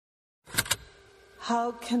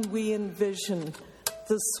How can we envision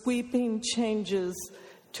the sweeping changes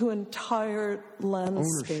to entire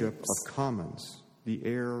landscapes? Ownership of commons, the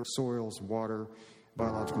air, soils, water,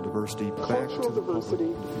 biological diversity, cultural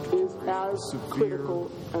diversity is as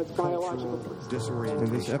critical as biological diversity.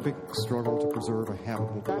 In this epic struggle to preserve a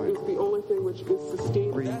habitable That planet. is the only thing which is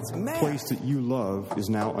sustainable. The place that you love is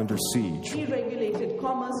now under siege. Deregulated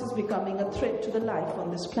commerce is becoming a threat to the life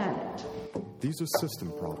on this planet. These are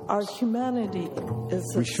system problems. Our humanity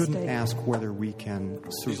is We at shouldn't stake. ask whether we can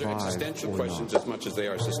survive These are existential or questions not. as much as they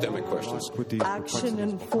are systemic questions. Put these Action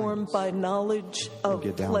complexities informed by knowledge and of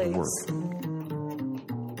get down place. to work.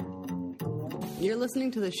 You're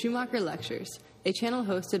listening to the Schumacher Lectures, a channel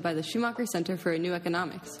hosted by the Schumacher Center for New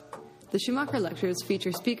Economics. The Schumacher Lectures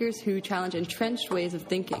feature speakers who challenge entrenched ways of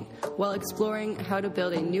thinking while exploring how to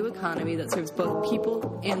build a new economy that serves both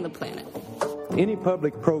people and the planet. Any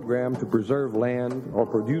public program to preserve land or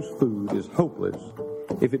produce food is hopeless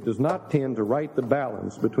if it does not tend to right the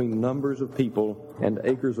balance between numbers of people and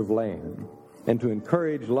acres of land, and to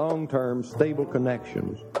encourage long-term stable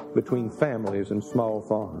connections between families and small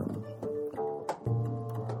farms.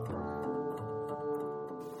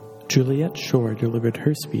 Juliet Schor delivered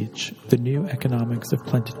her speech, The New Economics of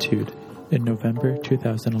Plentitude, in November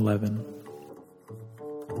 2011.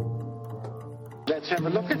 Let's have a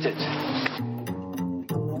look at it.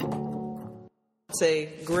 It's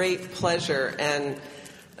a great pleasure and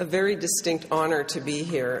a very distinct honor to be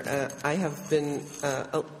here. I have been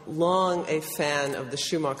long a fan of the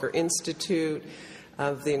Schumacher Institute,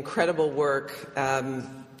 of the incredible work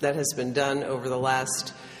that has been done over the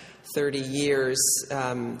last 30 years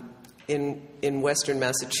in Western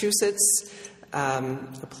Massachusetts,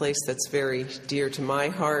 a place that's very dear to my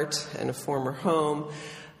heart and a former home.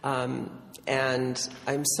 And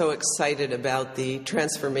I'm so excited about the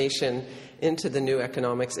transformation into the New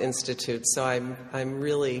Economics Institute. So I'm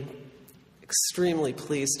really extremely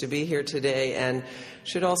pleased to be here today, and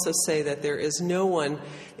should also say that there is no one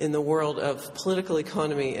in the world of political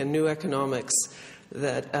economy and new economics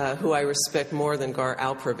that who I respect more than Gar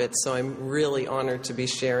Alperovitz. So I'm really honored to be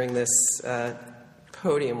sharing this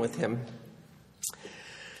podium with him.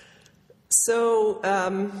 So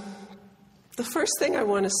the first thing I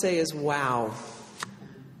want to say is, wow.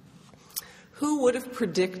 Who would have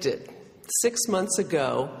predicted 6 months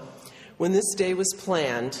ago, when this day was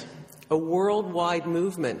planned, a worldwide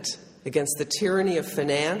movement against the tyranny of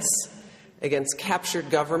finance, against captured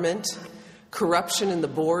government, corruption in the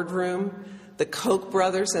boardroom, the Koch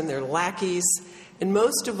brothers and their lackeys, and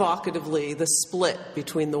most evocatively, the split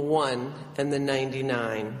between the 1 and the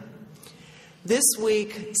 99. This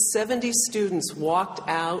week, 70 students walked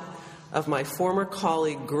out of my former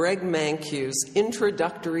colleague Greg Mankiw's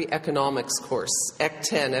introductory economics course, Ec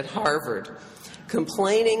 10 at Harvard,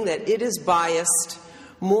 complaining that it is biased,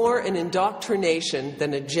 more an indoctrination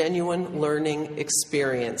than a genuine learning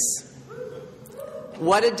experience.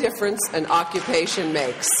 What a difference an occupation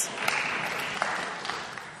makes.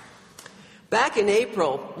 Back in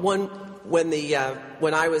April, when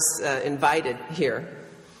I was invited here,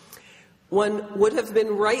 one would have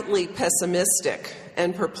been rightly pessimistic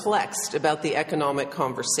and perplexed about the economic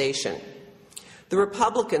conversation. The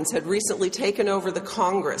Republicans had recently taken over the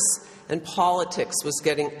Congress, and politics was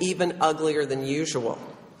getting even uglier than usual.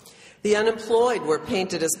 The unemployed were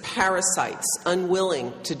painted as parasites,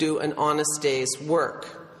 unwilling to do an honest day's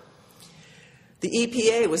work. The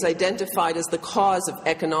EPA was identified as the cause of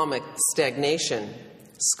economic stagnation.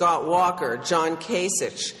 Scott Walker, John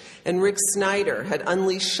Kasich, and Rick Snyder had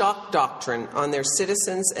unleashed shock doctrine on their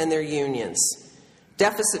citizens and their unions.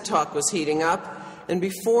 Deficit talk was heating up, and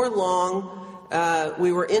before long,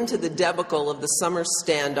 we were into the debacle of the summer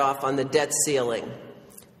standoff on the debt ceiling.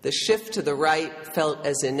 The shift to the right felt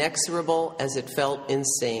as inexorable as it felt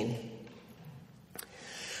insane.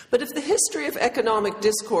 But if the history of economic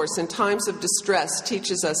discourse in times of distress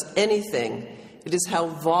teaches us anything, it is how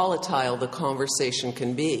volatile the conversation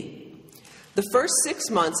can be. The first 6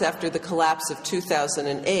 months after the collapse of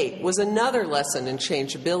 2008 was another lesson in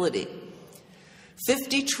changeability.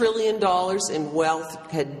 $50 trillion in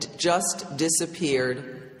wealth had just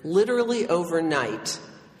disappeared, literally overnight,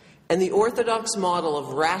 and the orthodox model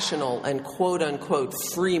of rational and quote-unquote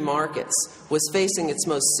free markets was facing its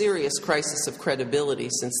most serious crisis of credibility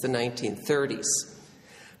since the 1930s.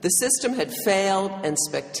 The system had failed, and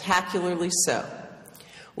spectacularly so.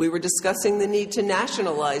 We were discussing the need to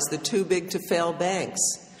nationalize the too-big-to-fail banks.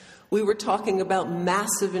 We were talking about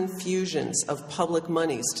massive infusions of public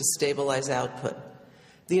monies to stabilize output.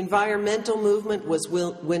 The environmental movement was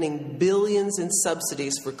winning billions in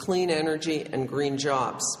subsidies for clean energy and green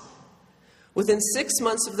jobs. Within 6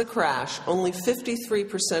 months of the crash, only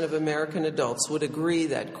 53% of American adults would agree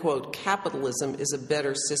that, quote, capitalism is a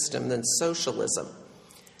better system than socialism.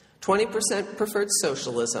 20% preferred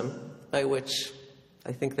socialism, by which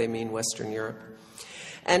I think they mean Western Europe,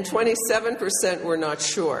 and 27% were not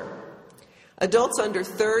sure. Adults under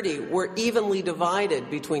 30 were evenly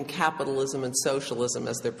divided between capitalism and socialism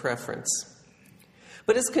as their preference.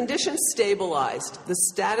 But as conditions stabilized, the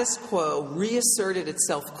status quo reasserted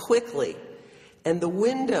itself quickly, and the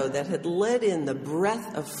window that had let in the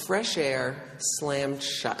breath of fresh air slammed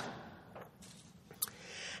shut.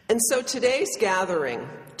 And so today's gathering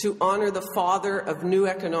to honor the father of new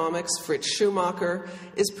economics, Fritz Schumacher,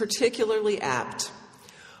 is particularly apt.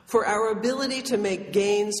 For our ability to make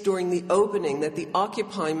gains during the opening that the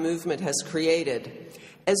Occupy movement has created,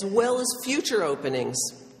 as well as future openings,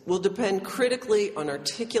 will depend critically on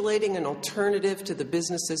articulating an alternative to the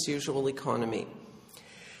business-as-usual economy.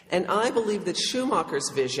 And I believe that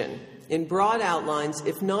Schumacher's vision, in broad outlines,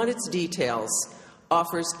 if not its details,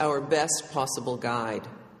 offers our best possible guide.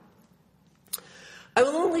 I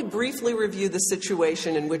will only briefly review the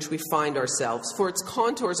situation in which we find ourselves, for its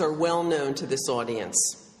contours are well known to this audience.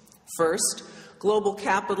 First, global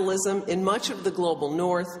capitalism in much of the global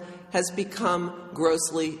north has become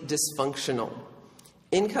grossly dysfunctional.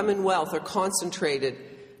 Income and wealth are concentrated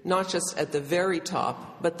not just at the very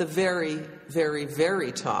top, but the very, very,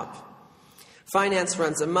 very top. Finance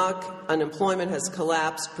runs amok, unemployment has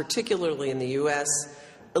collapsed, particularly in the U.S.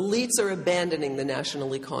 Elites are abandoning the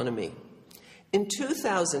national economy. In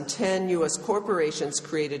 2010, U.S. corporations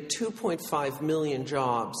created 2.5 million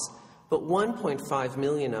jobs, but 1.5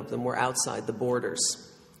 million of them were outside the borders.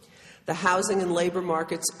 The housing and labor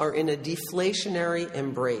markets are in a deflationary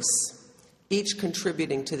embrace, each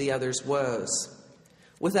contributing to the other's woes.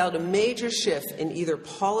 Without a major shift in either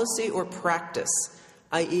policy or practice,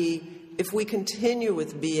 i.e., if we continue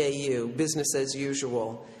with BAU, business as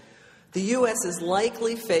usual, the U.S. is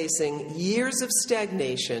likely facing years of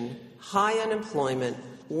stagnation, high unemployment,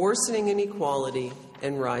 worsening inequality,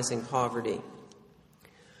 and rising poverty.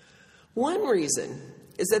 One reason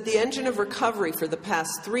is that the engine of recovery for the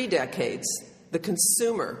past 3 decades, the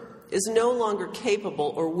consumer, is no longer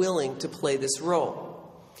capable or willing to play this role.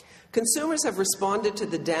 Consumers have responded to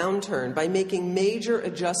the downturn by making major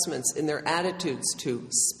adjustments in their attitudes to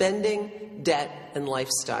spending, debt, and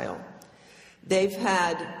lifestyle. They've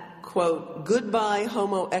had, quote, goodbye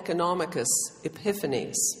Homo economicus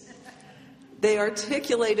epiphanies. They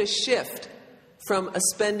articulate a shift from a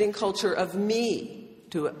spending culture of me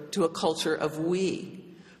to a culture of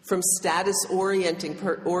we, from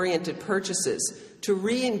status-oriented purchases to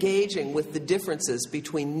re-engaging with the differences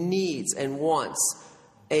between needs and wants,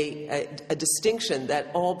 a distinction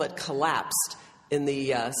that all but collapsed in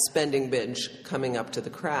the spending binge coming up to the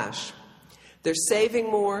crash. They're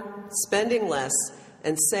saving more, spending less,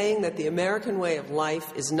 and saying that the American way of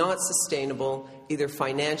life is not sustainable either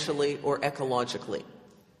financially or ecologically.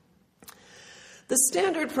 The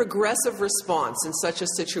standard progressive response in such a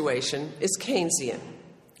situation is Keynesian.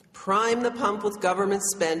 Prime the pump with government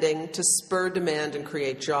spending to spur demand and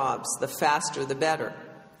create jobs. The faster, the better.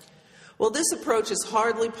 While this approach is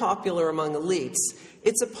hardly popular among elites,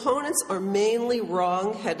 its opponents are mainly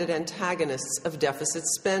wrong-headed antagonists of deficit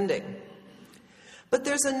spending. But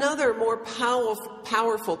there's another, more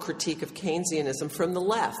powerful critique of Keynesianism from the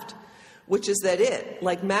left, which is that it,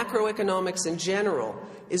 like macroeconomics in general,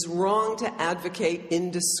 is wrong to advocate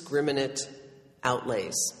indiscriminate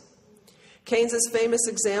outlays. Keynes's famous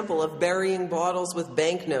example of burying bottles with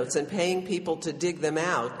banknotes and paying people to dig them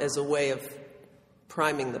out as a way of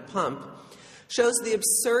priming the pump shows the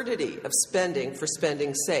absurdity of spending for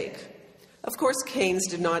spending's sake. Of course, Keynes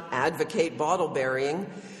did not advocate bottle burying,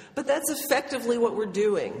 but that's effectively what we're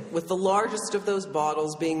doing, with the largest of those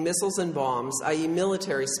bottles being missiles and bombs, i.e.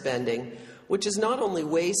 military spending, which is not only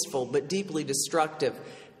wasteful but deeply destructive.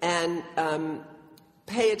 And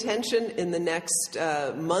pay attention in the next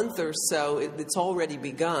month or so, it's already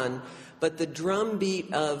begun, but the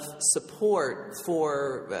drumbeat of support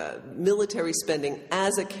for military spending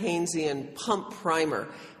as a Keynesian pump primer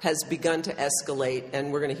has begun to escalate,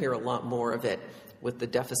 and we're going to hear a lot more of it with the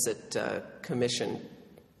deficit commission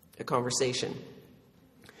conversation.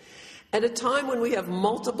 At a time when we have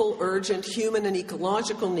multiple urgent human and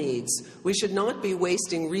ecological needs, we should not be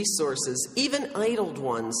wasting resources, even idled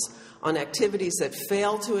ones, on activities that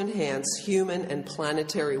fail to enhance human and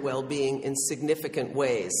planetary well-being in significant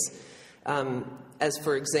ways, as,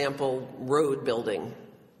 for example, road building.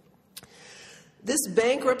 This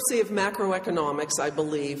bankruptcy of macroeconomics, I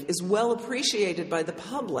believe, is well appreciated by the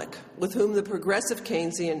public, with whom the progressive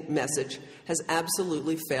Keynesian message has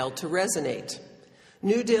absolutely failed to resonate.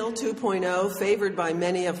 New Deal 2.0, favored by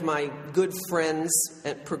many of my good friends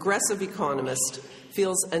and progressive economists,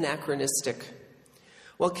 feels anachronistic.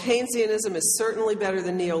 While Keynesianism is certainly better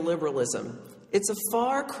than neoliberalism, it's a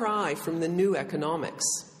far cry from the new economics.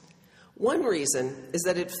 One reason is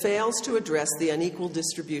that it fails to address the unequal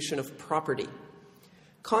distribution of property.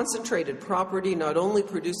 Concentrated property not only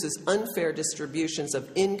produces unfair distributions of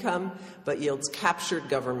income, but yields captured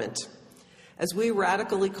government. As we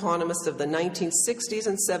radical economists of the 1960s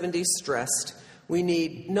and 70s stressed, we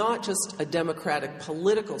need not just a democratic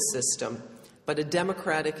political system, but a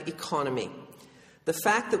democratic economy. The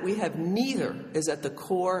fact that we have neither is at the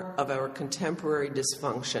core of our contemporary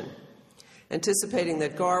dysfunction. Anticipating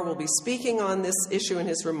that Gar will be speaking on this issue in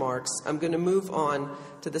his remarks, I'm going to move on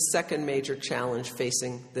to the second major challenge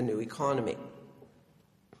facing the new economy.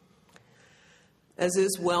 As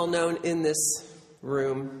is well known in this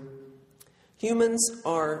room, humans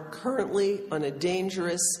are currently on a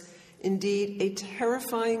dangerous, indeed a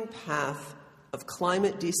terrifying path of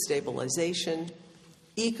climate destabilization,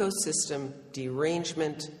 ecosystem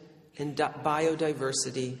derangement, and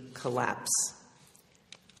biodiversity collapse.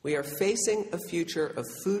 We are facing a future of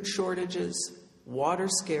food shortages, water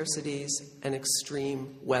scarcities, and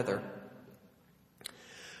extreme weather.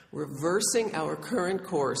 Reversing our current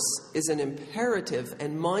course is an imperative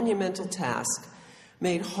and monumental task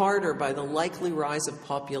made harder by the likely rise of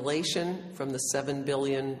population from the 7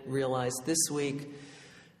 billion realized this week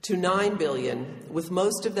to 9 billion, with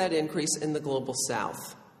most of that increase in the global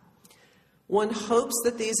south. One hopes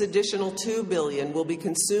that these additional 2 billion will be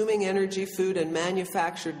consuming energy, food, and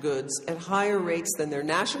manufactured goods at higher rates than their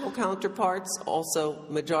national counterparts, also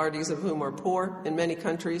majorities of whom are poor in many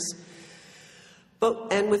countries.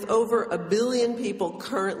 And with over 1 billion people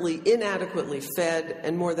currently inadequately fed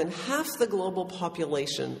and more than half the global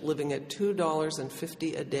population living at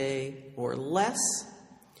 $2.50 a day or less,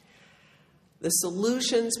 the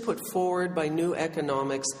solutions put forward by new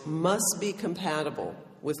economics must be compatible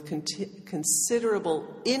with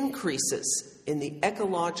considerable increases in the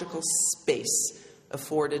ecological space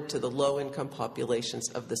afforded to the low-income populations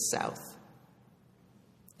of the South.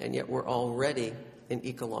 And yet we're already in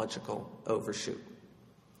ecological overshoot.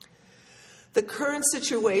 The current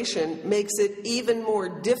situation makes it even more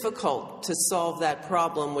difficult to solve that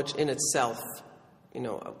problem, which in itself,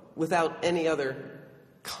 without any other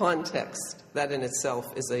context, that in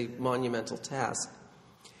itself is a monumental task.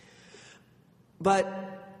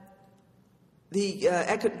 But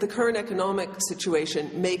the current economic situation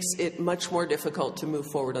makes it much more difficult to move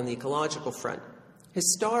forward on the ecological front.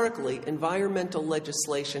 Historically, environmental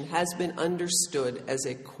legislation has been understood as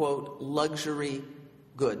a, quote, luxury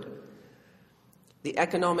good. The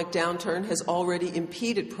economic downturn has already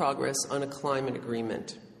impeded progress on a climate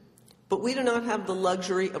agreement. But we do not have the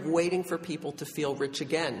luxury of waiting for people to feel rich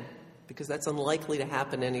again, because that's unlikely to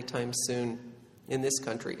happen anytime soon in this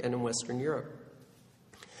country and in Western Europe.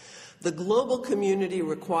 The global community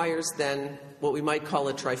requires then what we might call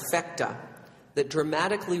a trifecta that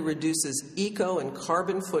dramatically reduces eco and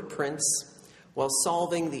carbon footprints while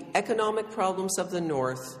solving the economic problems of the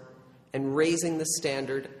North and raising the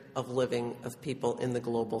standard of living of people in the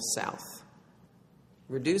global South.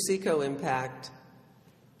 Reduce eco-impact,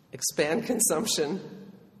 expand consumption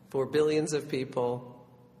for billions of people,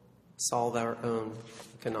 solve our own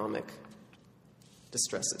economic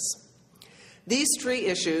distresses. These three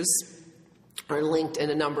issues are linked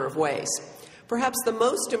in a number of ways. Perhaps the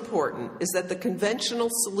most important is that the conventional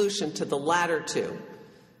solution to the latter two,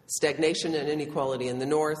 stagnation and inequality in the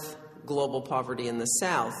North, global poverty in the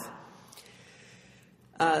South,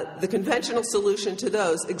 the conventional solution to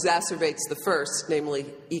those exacerbates the first, namely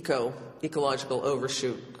ecological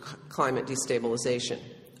overshoot, climate destabilization.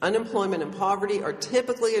 Unemployment and poverty are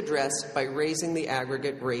typically addressed by raising the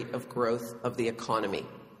aggregate rate of growth of the economy.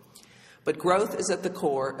 But growth is at the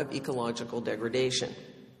core of ecological degradation.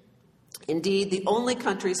 Indeed, the only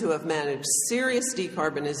countries who have managed serious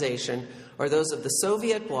decarbonization are those of the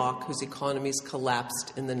Soviet bloc, whose economies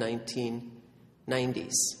collapsed in the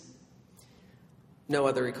 1990s. No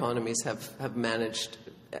other economies have managed,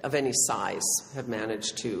 of any size, have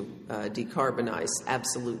managed to decarbonize,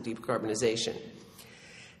 absolute decarbonization.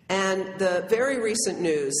 And the very recent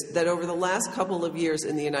news that over the last couple of years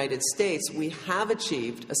in the United States, we have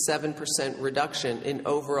achieved a 7% reduction in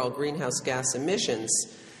overall greenhouse gas emissions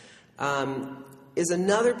is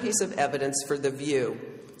another piece of evidence for the view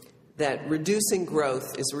that reducing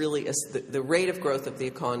growth is really, the rate of growth of the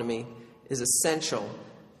economy is essential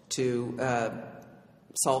to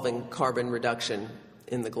solving carbon reduction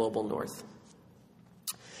in the global north.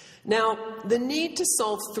 Now, the need to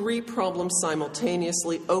solve three problems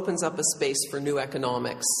simultaneously opens up a space for new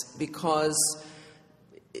economics, because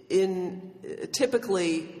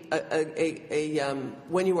typically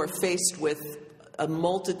when you are faced with a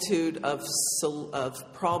multitude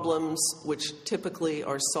of problems which typically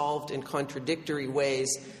are solved in contradictory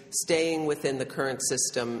ways, staying within the current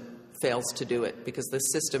system fails to do it, because the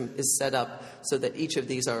system is set up so that each of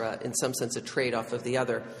these are, in some sense, a trade-off of the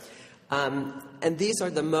other. And these are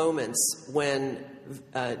the moments when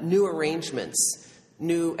new arrangements,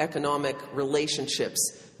 new economic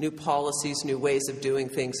relationships, new policies, new ways of doing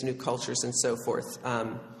things, new cultures, and so forth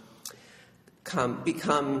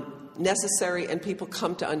become necessary, and people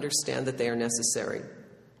come to understand that they are necessary.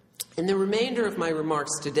 In the remainder of my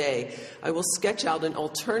remarks today, I will sketch out an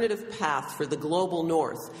alternative path for the global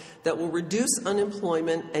north that will reduce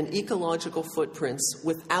unemployment and ecological footprints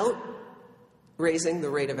without raising the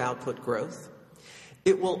rate of output growth.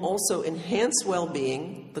 It will also enhance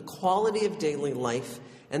well-being, the quality of daily life,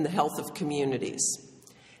 and the health of communities.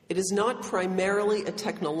 It is not primarily a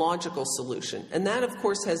technological solution, and that, of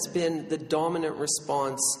course, has been the dominant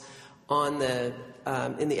response in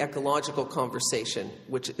the ecological conversation,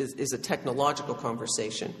 which is a technological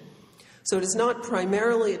conversation. So it is not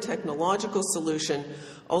primarily a technological solution,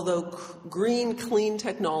 although green, clean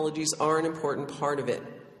technologies are an important part of it.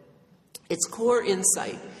 Its core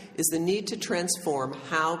insight is the need to transform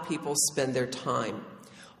how people spend their time.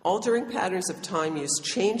 Altering patterns of time use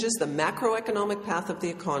changes the macroeconomic path of the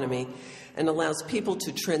economy and allows people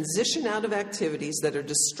to transition out of activities that are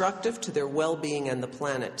destructive to their well-being and the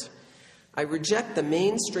planet. I reject the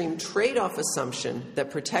mainstream trade-off assumption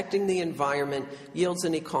that protecting the environment yields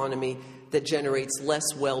an economy that generates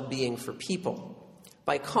less well-being for people.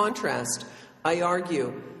 By contrast, I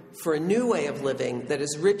argue for a new way of living that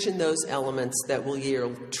is rich in those elements that will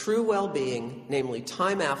yield true well-being, namely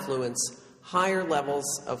time affluence, higher levels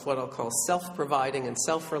of what I'll call self-providing and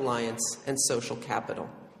self-reliance, and social capital.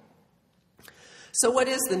 So what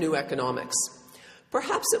is the new economics?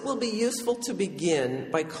 Perhaps it will be useful to begin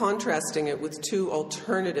by contrasting it with two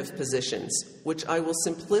alternative positions, which I will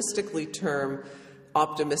simplistically term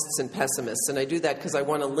optimists and pessimists. And I do that because I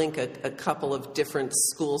want to link a couple of different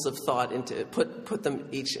schools of thought into, put them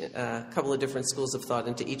each, a couple of different schools of thought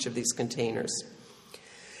into each of these containers.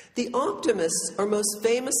 The optimists are most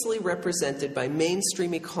famously represented by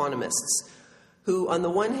mainstream economists who, on the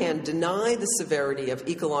one hand, deny the severity of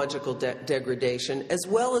ecological degradation as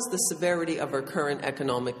well as the severity of our current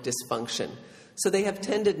economic dysfunction. So they have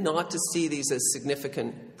tended not to see these as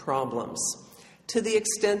significant problems. To the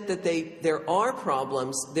extent that there are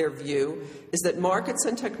problems, their view is that markets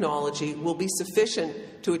and technology will be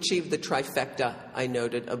sufficient to achieve the trifecta I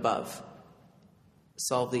noted above.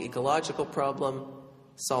 Solve the ecological problem,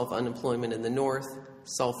 solve unemployment in the north,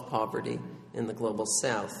 solve poverty in the global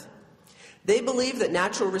south. They believe that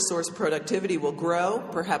natural resource productivity will grow,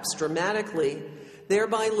 perhaps dramatically,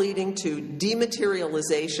 thereby leading to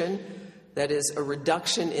dematerialization, that is, a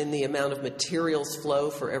reduction in the amount of materials flow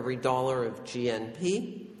for every dollar of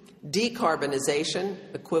GNP, decarbonization,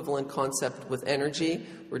 equivalent concept with energy,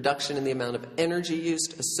 reduction in the amount of energy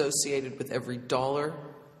used associated with every dollar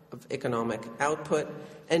of economic output,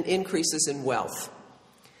 and increases in wealth.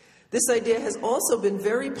 This idea has also been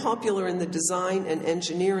very popular in the design and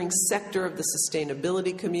engineering sector of the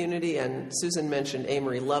sustainability community, and Susan mentioned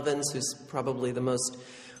Amory Lovins, who's probably the most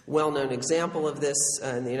well-known example of this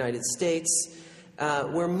in the United States,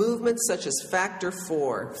 where movements such as Factor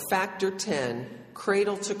 4, Factor 10,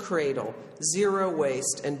 Cradle to Cradle, Zero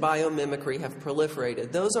Waste, and biomimicry have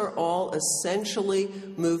proliferated. Those are all essentially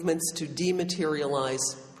movements to dematerialize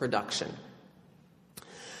production.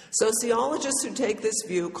 Sociologists who take this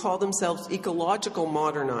view call themselves ecological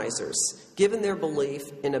modernizers, given their belief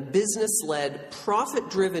in a business-led,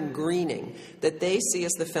 profit-driven greening that they see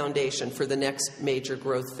as the foundation for the next major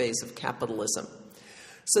growth phase of capitalism.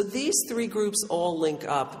 So these three groups all link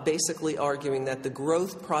up, basically arguing that the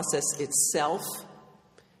growth process itself,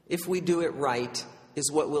 if we do it right,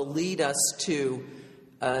 is what will lead us to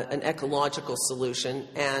an ecological solution.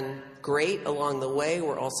 And great, along the way,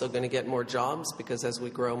 we're also going to get more jobs, because as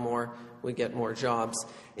we grow more, we get more jobs.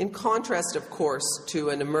 In contrast, of course, to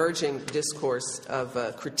an emerging discourse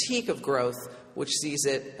of critique of growth, which sees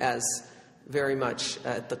it as very much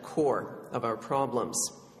at the core of our problems.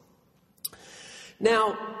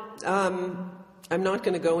 Now, I'm not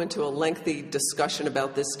going to go into a lengthy discussion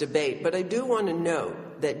about this debate, but I do want to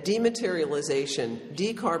note that dematerialization,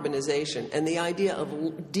 decarbonization, and the idea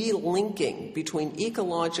of de-linking between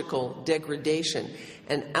ecological degradation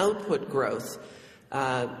and output growth,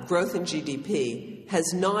 growth in GDP,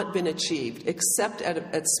 has not been achieved except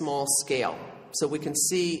at small scale. So we can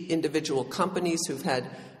see individual companies who've had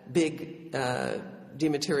big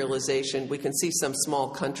dematerialization. We can see some small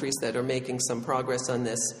countries that are making some progress on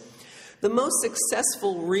this. The most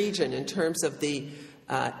successful region in terms of the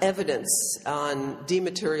evidence on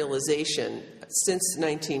dematerialization since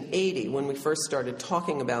 1980, when we first started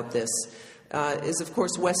talking about this, is, of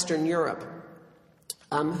course, Western Europe,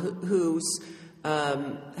 who's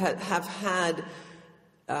have had,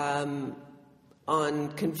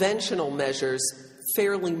 on conventional measures,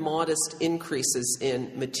 fairly modest increases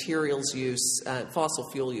in materials use, fossil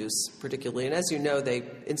fuel use particularly. And as you know, they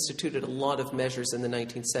instituted a lot of measures in the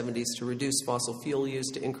 1970s to reduce fossil fuel use,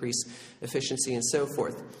 to increase efficiency, and so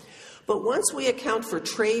forth. But once we account for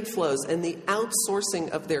trade flows and the outsourcing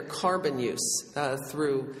of their carbon use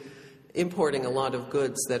through importing a lot of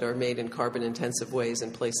goods that are made in carbon-intensive ways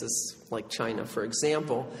in places like China, for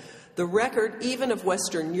example, the record, even of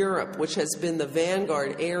Western Europe, which has been the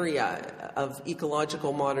vanguard area of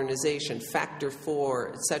ecological modernization, Factor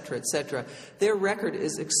 4, et cetera, their record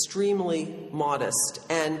is extremely modest,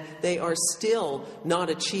 and they are still not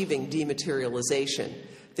achieving dematerialization.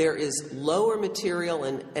 There is lower material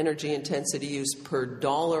and energy intensity use per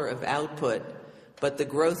dollar of output, but the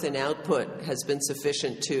growth in output has been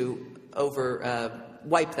sufficient to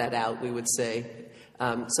wipe that out, we would say,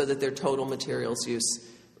 so that their total materials use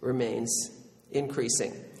remains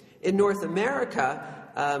increasing. In North America,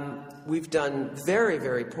 we've done very,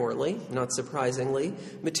 very poorly, not surprisingly.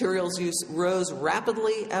 Materials use rose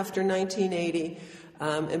rapidly after 1980,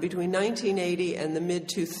 and between 1980 and the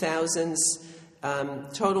mid-2000s,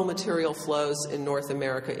 total material flows in North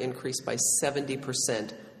America increased by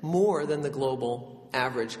 70%, more than the global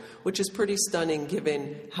average, which is pretty stunning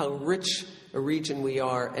given how rich a region we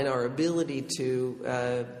are and our ability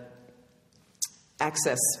to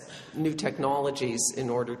access new technologies in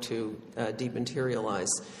order to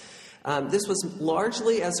dematerialize. This was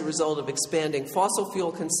largely as a result of expanding fossil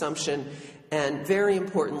fuel consumption and, very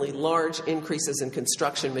importantly, large increases in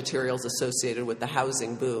construction materials associated with the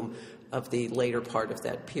housing boom of the later part of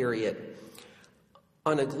that period.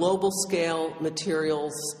 On a global scale,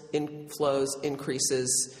 materials inflows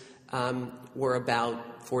increases were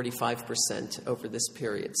about 45% over this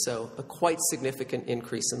period, so a quite significant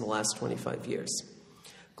increase in the last 25 years.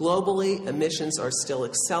 Globally, emissions are still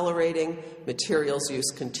accelerating, materials use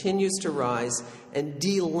continues to rise, and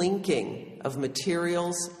delinking of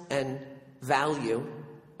materials and value,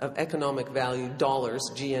 of economic value, dollars,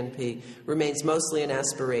 GNP, remains mostly an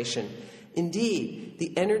aspiration. Indeed,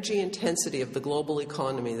 the energy intensity of the global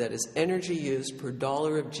economy, that is, energy used per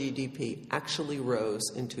dollar of GDP, actually rose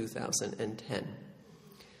in 2010.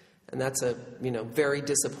 And that's a very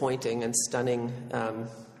disappointing and stunning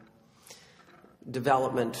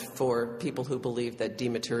development for people who believe that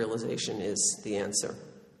dematerialization is the answer.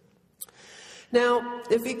 Now,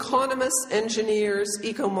 if economists, engineers,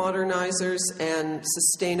 eco-modernizers, and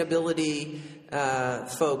sustainability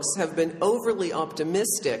folks have been overly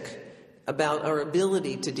optimistic about our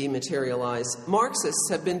ability to dematerialize, Marxists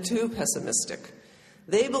have been too pessimistic.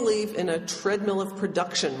 They believe in a treadmill of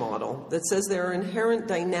production model that says there are inherent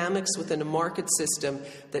dynamics within a market system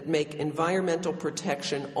that make environmental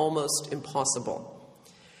protection almost impossible.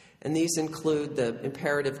 And these include the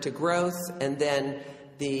imperative to growth and then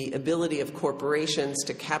the ability of corporations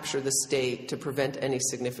to capture the state to prevent any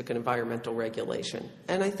significant environmental regulation.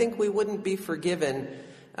 And I think we wouldn't be forgiven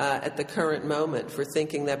at the current moment for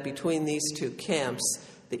thinking that between these two camps,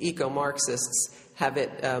 the eco-Marxists have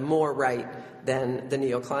it more right than the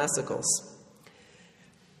neoclassicals.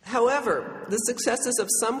 However, the successes of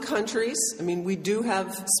some countries, we do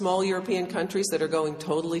have small European countries that are going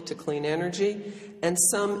totally to clean energy, and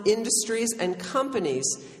some industries and companies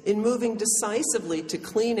in moving decisively to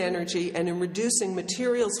clean energy and in reducing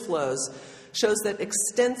materials flows shows that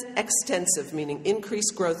extensive, meaning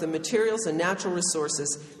increased growth in materials and natural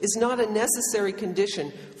resources, is not a necessary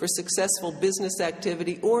condition for successful business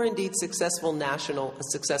activity or indeed a successful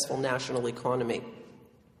national economy.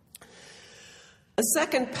 A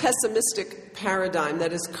second pessimistic paradigm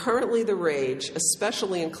that is currently the rage,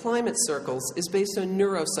 especially in climate circles, is based on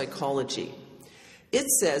neuropsychology. It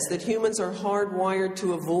says that humans are hardwired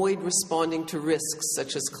to avoid responding to risks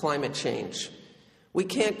such as climate change. We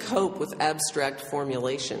can't cope with abstract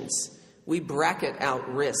formulations. We bracket out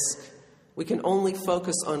risk. We can only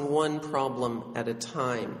focus on one problem at a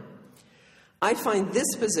time. I find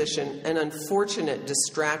this position an unfortunate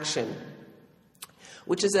distraction.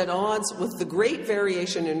 which is at odds with the great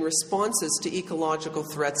variation in responses to ecological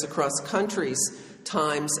threats across countries,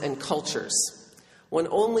 times, and cultures. One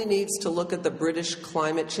only needs to look at the British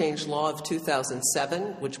climate change law of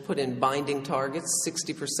 2007, which put in binding targets,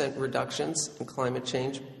 60% reductions in climate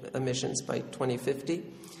change emissions by 2050.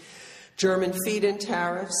 German feed-in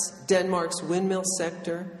tariffs, Denmark's windmill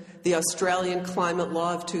sector, the Australian climate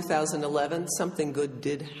law of 2011, something good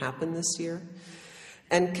did happen this year,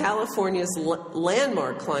 and California's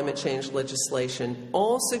landmark climate change legislation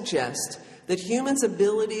all suggest that humans'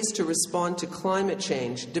 abilities to respond to climate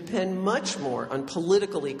change depend much more on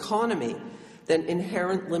political economy than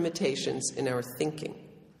inherent limitations in our thinking.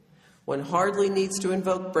 One hardly needs to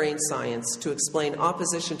invoke brain science to explain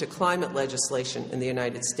opposition to climate legislation in the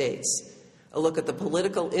United States. A look at the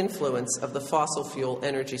political influence of the fossil fuel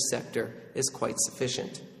energy sector is quite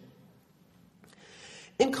sufficient.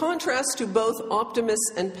 In contrast to both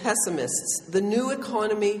optimists and pessimists, the new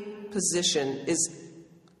economy position is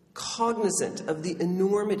cognizant of the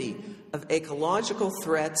enormity of ecological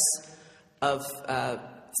threats, of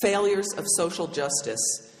failures of social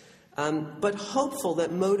justice, but hopeful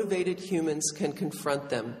that motivated humans can confront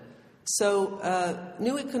them. So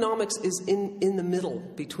new economics is in the middle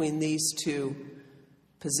between these two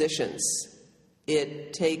positions.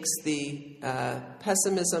 It takes the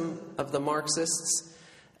pessimism of the Marxists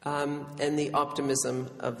and the optimism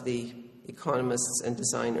of the economists and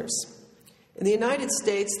designers. In the United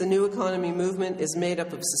States, the new economy movement is made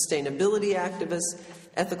up of sustainability activists,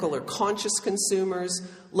 ethical or conscious consumers,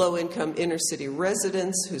 low-income inner-city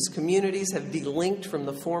residents whose communities have been delinked from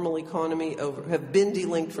the formal economy over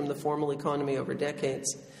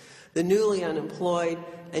decades, the newly unemployed,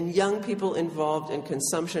 and young people involved in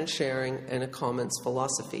consumption sharing and a commons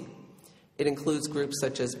philosophy. It includes groups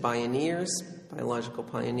such as biological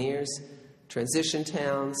pioneers, transition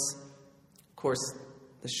towns, of course,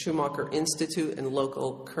 the Schumacher Institute and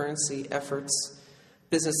local currency efforts,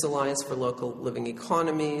 Business Alliance for Local Living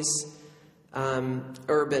Economies,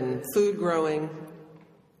 urban food growing,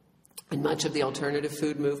 and much of the alternative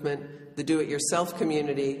food movement, the do-it-yourself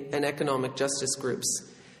community, and economic justice groups.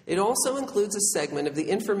 It also includes a segment of the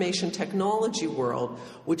information technology world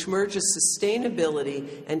which merges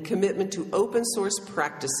sustainability and commitment to open source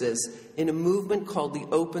practices in a movement called the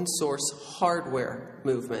open source hardware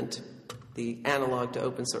movement, the analog to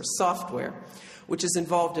open source software, which is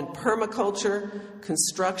involved in permaculture,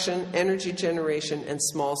 construction, energy generation, and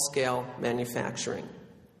small-scale manufacturing.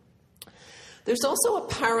 There's also a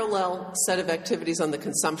parallel set of activities on the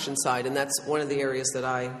consumption side, and that's one of the areas that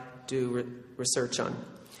I do research on.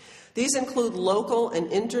 These include local and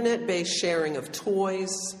internet-based sharing of toys,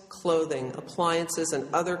 clothing, appliances, and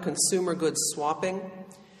other consumer goods swapping,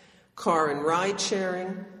 car and ride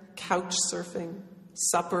sharing, couch surfing,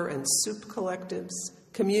 supper and soup collectives,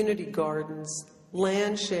 community gardens,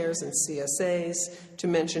 land shares and CSAs, to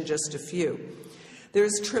mention just a few. There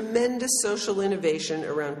is tremendous social innovation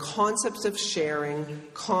around concepts of sharing,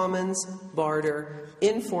 commons, barter,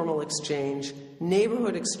 informal exchange,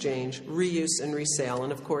 neighborhood exchange, reuse, and resale.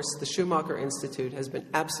 And of course, the Schumacher Institute has been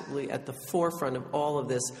absolutely at the forefront of all of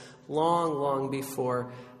this long before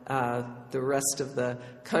the rest of the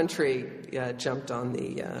country jumped on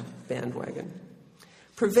the bandwagon.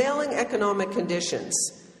 Prevailing economic conditions,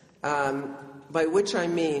 by which I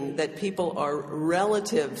mean that people are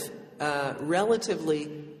relatively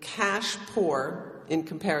cash poor in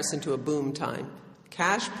comparison to a boom time.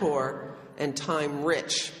 Cash poor and time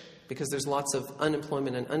rich, because there's lots of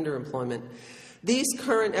unemployment and underemployment. These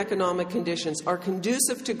current economic conditions are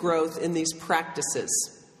conducive to growth in these practices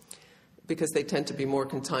because they tend to be more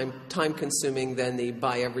time-consuming than the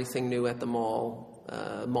buy everything new at the mall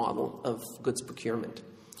model of goods procurement.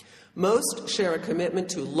 Most share a commitment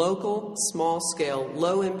to local, small-scale,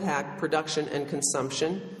 low-impact production and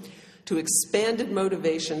consumption, to expanded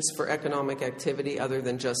motivations for economic activity other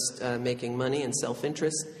than just making money and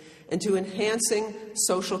self-interest, and to enhancing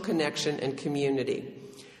social connection and community.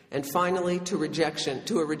 And finally, to a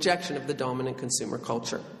rejection of the dominant consumer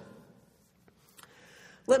culture.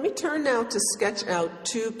 Let me turn now to sketch out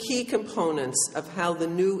two key components of how the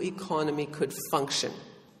new economy could function.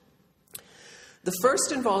 The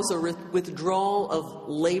first involves a withdrawal of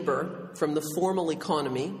labor from the formal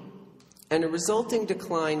economy and a resulting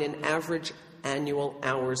decline in average annual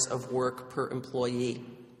hours of work per employee.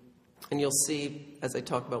 And you'll see, as I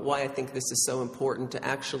talk about why I think this is so important to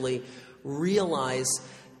actually realize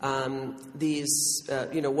these,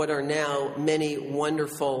 what are now many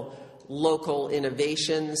wonderful local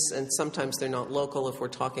innovations, and sometimes they're not local if we're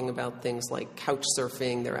talking about things like couch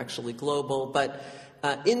surfing, they're actually global, but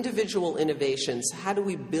individual innovations, how do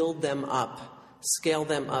we build them up scale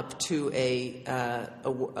them up to a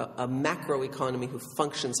macroeconomy who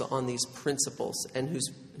functions on these principles and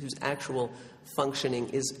whose actual functioning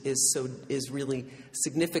is really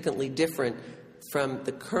significantly different from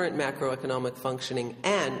the current macroeconomic functioning,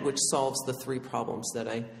 and which solves the three problems that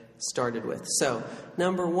I started with. So,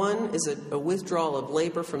 number one is a withdrawal of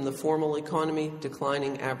labor from the formal economy,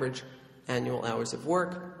 declining average annual hours of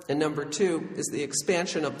work. And number two is the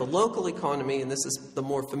expansion of the local economy, and this is the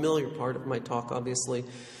more familiar part of my talk, obviously,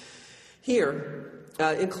 here,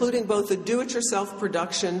 including both the do-it-yourself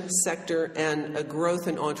production sector and a growth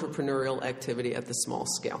in entrepreneurial activity at the small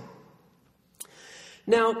scale.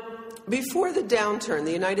 Now, before the downturn,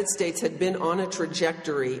 the United States had been on a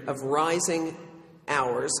trajectory of rising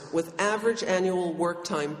hours, with average annual work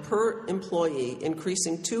time per employee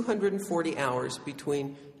increasing 240 hours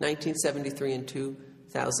between 1973 and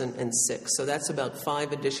 2006. So that's about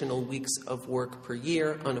 5 additional weeks of work per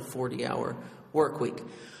year on a 40-hour work week.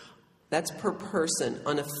 That's per person.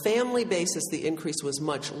 On a family basis, the increase was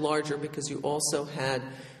much larger because you also had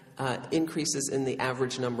increases in the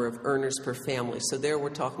average number of earners per family. So there we're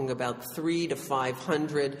talking about 300 to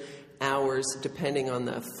 500 hours, depending on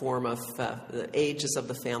the form of the ages of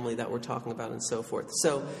the family that we're talking about and so forth.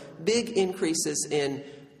 So big increases in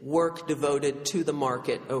work devoted to the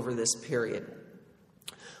market over this period.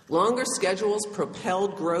 Longer schedules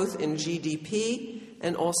propelled growth in GDP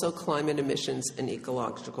and also climate emissions and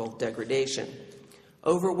ecological degradation.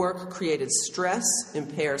 Overwork created stress,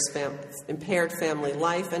 impaired family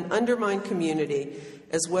life, and undermined community,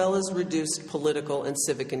 as well as reduced political and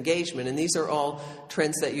civic engagement. And these are all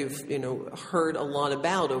trends that you've heard a lot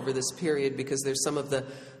about over this period, because there's some of the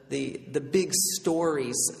big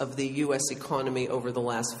stories of the U.S. economy over the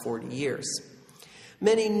last 40 years.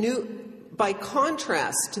 By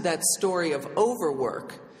contrast to that story of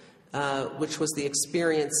overwork, which was the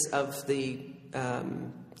experience of the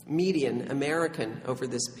median American over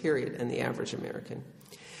this period and the average American,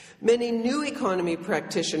 many new economy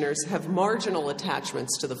practitioners have marginal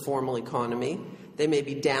attachments to the formal economy. They may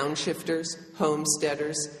be downshifters,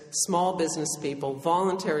 homesteaders, small business people,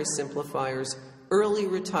 voluntary simplifiers, early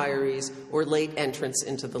retirees, or late entrants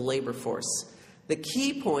into the labor force. The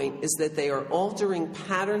key point is that they are altering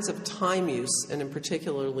patterns of time use, and in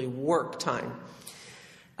particularly work time,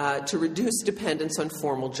 to reduce dependence on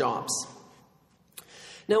formal jobs.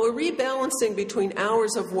 Now, a rebalancing between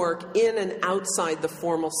hours of work in and outside the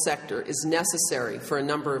formal sector is necessary for a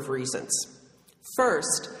number of reasons.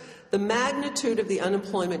 First, the magnitude of the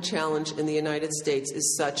unemployment challenge in the United States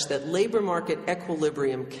is such that labor market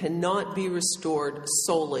equilibrium cannot be restored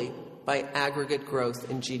solely by aggregate growth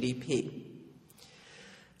in GDP.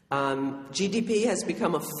 GDP has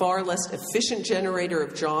become a far less efficient generator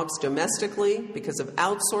of jobs domestically because of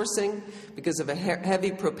outsourcing, because of a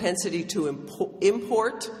heavy propensity to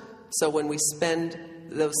import. So when we spend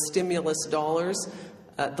those stimulus dollars,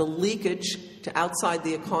 the leakage to outside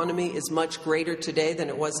the economy is much greater today than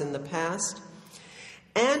it was in the past.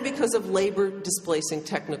 And because of labor displacing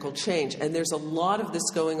technical change. And there's a lot of this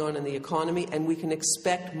going on in the economy, and we can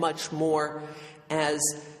expect much more as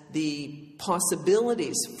the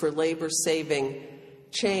possibilities for labor-saving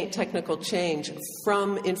technical change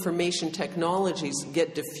from information technologies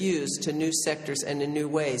get diffused to new sectors and in new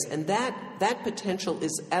ways. And that potential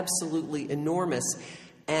is absolutely enormous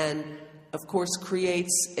and, of course,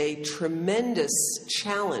 creates a tremendous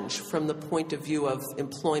challenge from the point of view of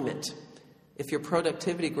employment. If your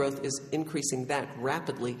productivity growth is increasing that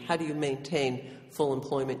rapidly, how do you maintain full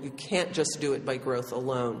employment? You can't just do it by growth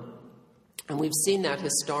alone. And we've seen that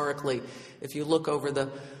historically. If you look over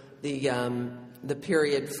the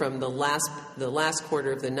period from the last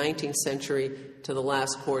quarter of the 19th century to the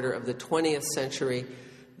last quarter of the 20th century,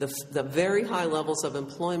 the very high levels of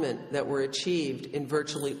employment that were achieved in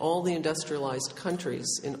virtually all the industrialized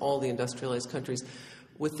countries,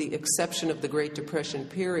 with the exception of the Great Depression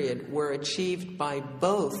period, were achieved by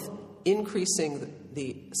both increasing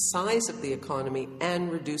the size of the economy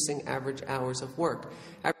and reducing average hours of work.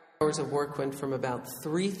 Hours of work went from about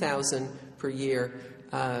 3,000 per year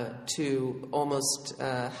to almost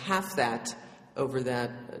half that over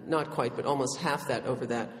that, not quite, but almost half that over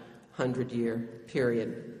that 100-year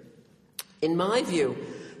period. In my view,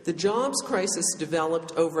 the jobs crisis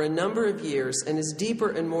developed over a number of years and is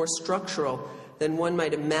deeper and more structural than one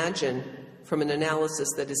might imagine from an analysis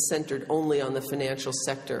that is centered only on the financial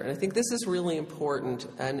sector. And I think this is really important,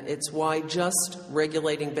 and it's why just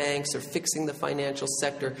regulating banks or fixing the financial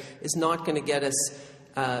sector is not going to get us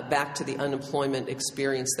back to the unemployment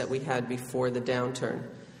experience that we had before the downturn.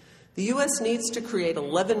 The U.S. needs to create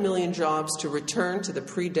 11 million jobs to return to the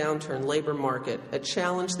pre-downturn labor market, a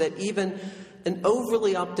challenge that even an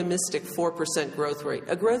overly optimistic 4% growth rate,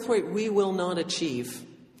 a growth rate we will not achieve,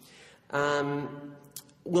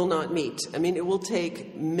 will not meet. I mean, it will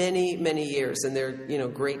take many, many years, and there are,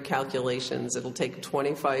 great calculations. It'll take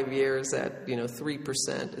 25 years at,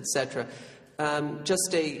 3%, et cetera.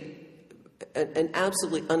 Just an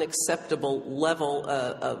absolutely unacceptable level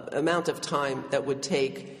amount of time that would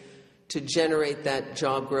take to generate that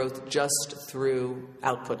job growth just through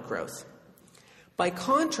output growth. By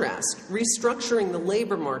contrast, restructuring the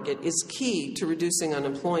labor market is key to reducing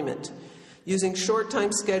unemployment. Using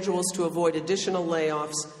short-time schedules to avoid additional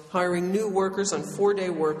layoffs, hiring new workers on 4-day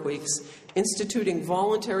work weeks, instituting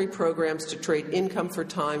voluntary programs to trade income for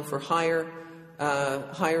time for higher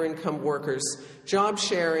income workers, job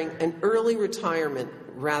sharing, and early retirement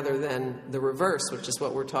rather than the reverse, which is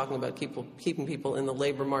what we're talking about, keeping people in the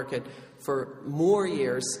labor market for more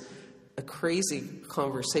years, a crazy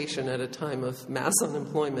conversation at a time of mass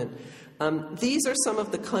unemployment. These are some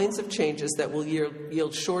of the kinds of changes that will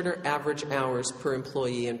yield shorter average hours per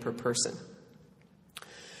employee and per person.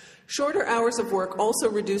 Shorter hours of work also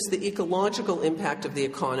reduce the ecological impact of the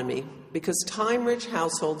economy because time-rich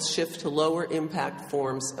households shift to lower-impact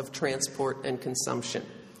forms of transport and consumption.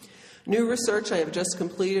 New research I have just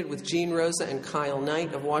completed with Jean Rosa and Kyle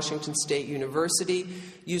Knight of Washington State University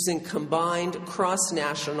using combined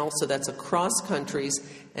cross-national, so that's across countries,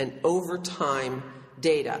 and over time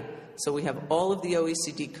data. So we have all of the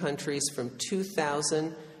OECD countries from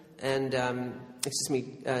 2000 and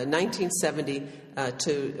 1970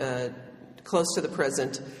 to close to the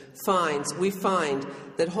present. We find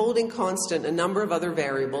that holding constant a number of other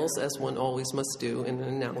variables, as one always must do in an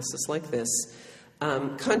analysis like this,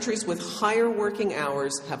 countries with higher working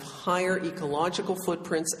hours have higher ecological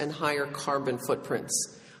footprints and higher carbon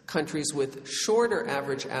footprints. Countries with shorter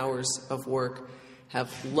average hours of work have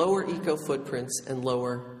lower eco footprints and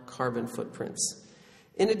lower carbon footprints.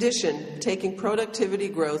 In addition, taking productivity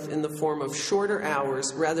growth in the form of shorter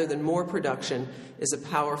hours rather than more production is a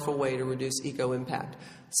powerful way to reduce eco impact.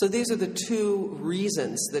 So these are the two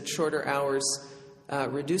reasons that shorter hours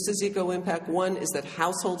reduces eco impact. One is that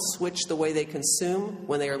households switch the way they consume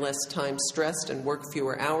when they are less time stressed and work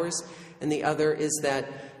fewer hours. And the other is that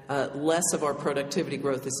less of our productivity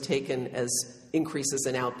growth is taken as increases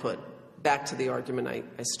in output. Back to the argument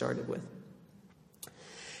I started with.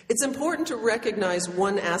 It's important to recognize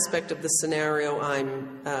one aspect of the scenario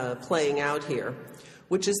I'm playing out here,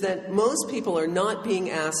 which is that most people are not being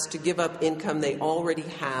asked to give up income they already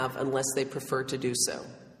have unless they prefer to do so.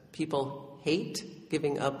 People hate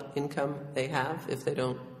giving up income they have if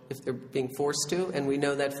they're being forced to, and we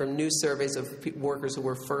know that from new surveys of workers who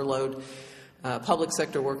were furloughed, public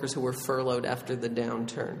sector workers who were furloughed after the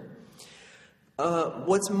downturn.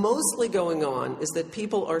 What's mostly going on is that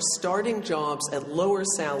people are starting jobs at lower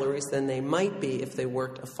salaries than they might be if they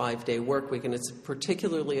worked a 5-day work week, and it's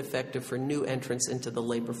particularly effective for new entrants into the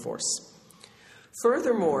labor force.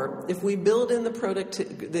 Furthermore, if we build in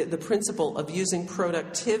the principle of using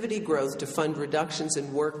productivity growth to fund reductions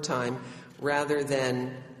in work time rather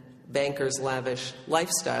than bankers' lavish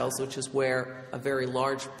lifestyles, which is where a very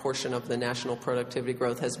large portion of the national productivity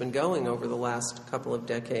growth has been going over the last couple of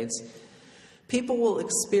decades, people will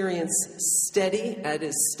experience steady, that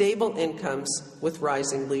is, stable incomes with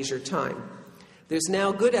rising leisure time. There's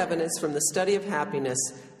now good evidence from the study of happiness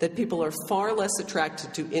that people are far less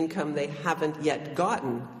attracted to income they haven't yet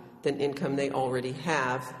gotten than income they already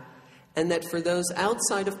have, and that for those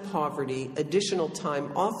outside of poverty, additional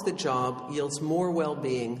time off the job yields more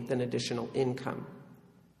well-being than additional income.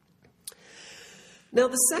 Now,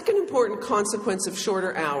 the second important consequence of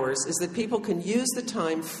shorter hours is that people can use the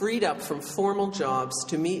time freed up from formal jobs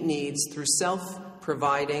to meet needs through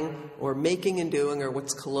self-providing or making and doing, or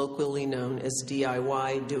what's colloquially known as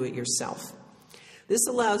DIY, do-it-yourself. This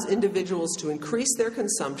allows individuals to increase their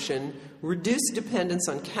consumption, reduce dependence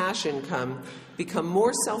on cash income, become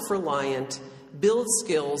more self-reliant, build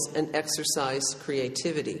skills, and exercise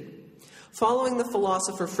creativity. Following the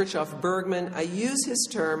philosopher Fritjof Bergman, I use his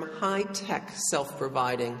term high-tech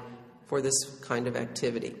self-providing for this kind of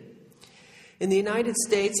activity. In the United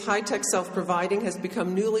States, high-tech self-providing has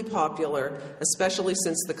become newly popular, especially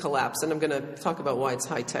since the collapse, and I'm going to talk about why it's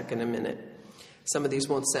high-tech in a minute. Some of these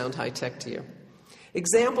won't sound high-tech to you.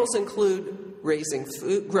 Examples include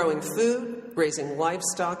growing food, raising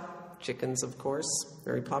livestock, chickens, of course,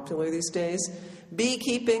 very popular these days,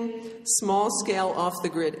 beekeeping, small-scale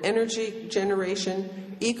off-the-grid energy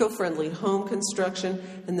generation, eco-friendly home construction,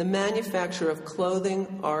 and the manufacture of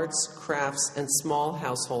clothing, arts, crafts, and small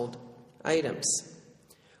household items.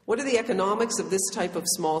 What are the economics of this type of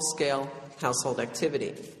small-scale household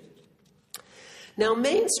activity? Now,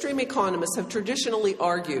 mainstream economists have traditionally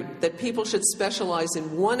argued that people should specialize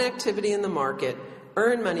in one activity in the market,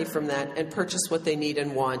 earn money from that, and purchase what they need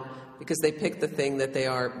and want because they pick the thing that they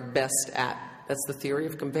are best at. That's the theory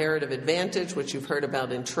of comparative advantage, which you've heard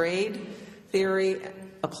about in trade theory,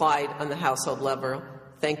 applied on the household level.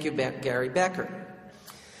 Thank you, Gary Becker,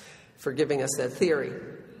 for giving us that theory.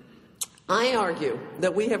 I argue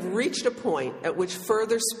that we have reached a point at which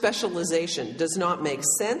further specialization does not make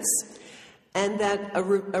sense, and that a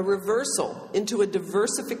reversal into a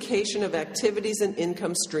diversification of activities and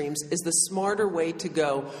income streams is the smarter way to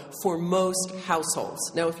go for most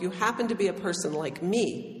households. Now, if you happen to be a person like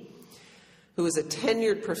me, who is a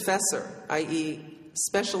tenured professor, i.e.,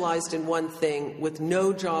 specialized in one thing with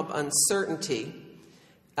no job uncertainty,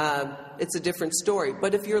 it's a different story.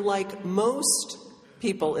 But if you're like most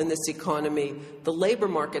people in this economy, the labor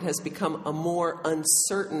market has become a more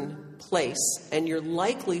uncertain place, and your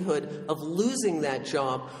likelihood of losing that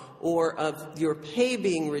job or of your pay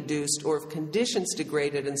being reduced or of conditions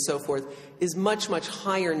degraded and so forth is much, much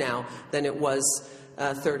higher now than it was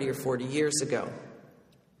 30 or 40 years ago.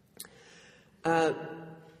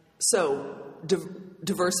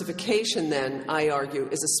 Diversification, then, I argue,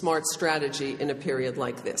 is a smart strategy in a period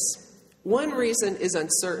like this. One reason is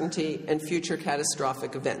uncertainty and future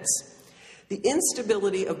catastrophic events. The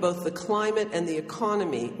instability of both the climate and the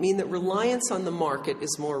economy mean that reliance on the market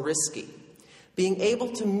is more risky. Being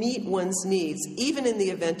able to meet one's needs, even in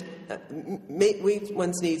the event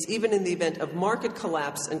of market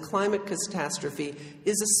collapse and climate catastrophe,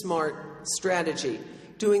 is a smart strategy.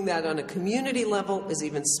 Doing that on a community level is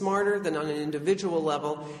even smarter than on an individual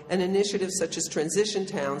level, and initiatives such as transition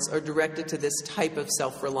towns are directed to this type of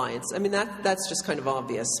self-reliance. I mean, that's just kind of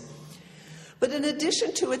obvious. But in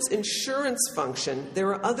addition to its insurance function, there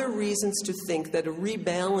are other reasons to think that a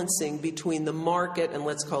rebalancing between the market and,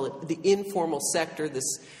 let's call it, the informal sector,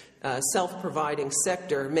 this self-providing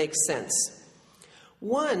sector, makes sense.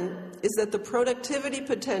 One is that the productivity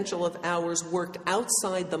potential of hours worked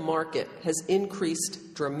outside the market has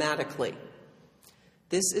increased dramatically.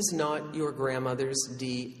 This is not your grandmother's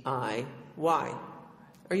DIY.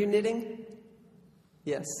 Are you knitting?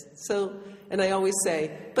 Yes. So, and I always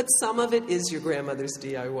say, but some of it is your grandmother's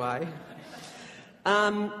DIY.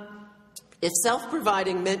 If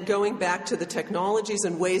self-providing meant going back to the technologies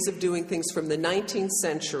and ways of doing things from the 19th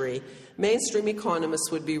century, mainstream economists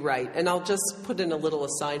would be right. And I'll just put in a little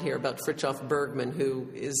aside here about Fritjof Bergman, who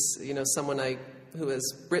is, someone who has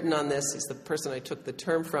written on this. He's the person I took the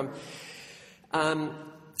term from.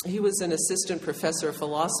 He was an assistant professor of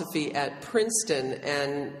philosophy at Princeton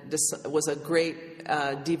and was a great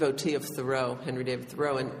devotee of Thoreau, Henry David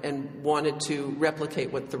Thoreau, and wanted to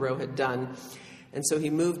replicate what Thoreau had done. And so he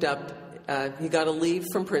moved up. He got a leave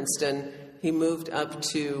from Princeton. He moved up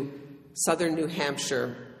to southern New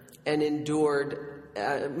Hampshire and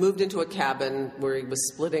moved into a cabin where he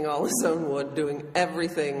was splitting all his own wood, doing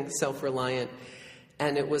everything self-reliant.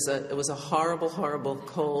 And it was a horrible, horrible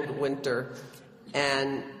cold winter.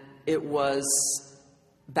 And it was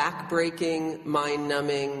backbreaking,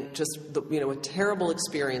 mind-numbing, just a terrible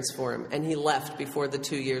experience for him. And he left before the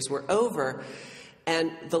 2 years were over.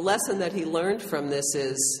 And the lesson that he learned from this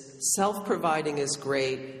is self-providing is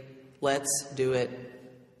great. Let's do it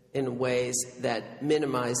in ways that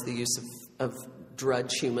minimize the use of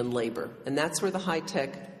drudge human labor. And that's where the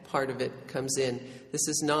high-tech part of it comes in. This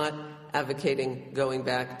is not advocating going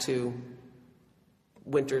back to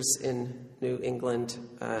winters in New England,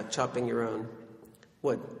 chopping your own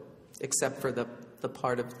wood, except for the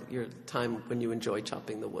part of your time when you enjoy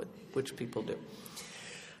chopping the wood, which people do.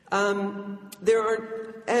 And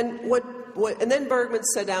then Bergman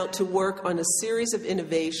set out to work on a series of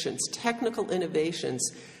innovations, technical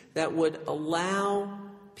innovations, that would allow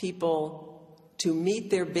people to meet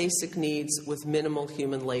their basic needs with minimal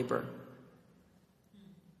human labor.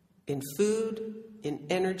 In food, in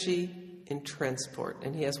energy, in transport.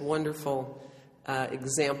 And he has wonderful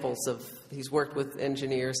examples of, he's worked with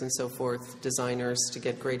engineers and so forth, designers, to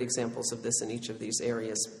get great examples of this in each of these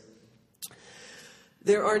areas.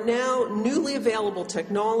 There are now newly available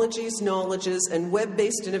technologies, knowledges, and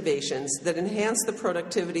web-based innovations that enhance the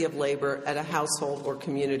productivity of labor at a household or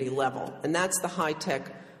community level. And that's the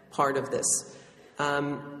high-tech part of this.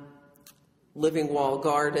 Living wall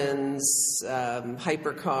gardens,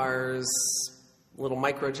 hypercars, little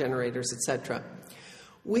microgenerators, etc.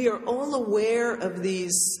 We are all aware of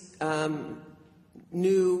these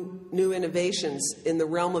new innovations in the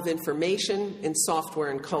realm of information, in software,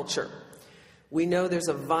 and culture. We know there's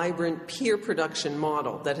a vibrant peer production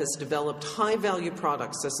model that has developed high-value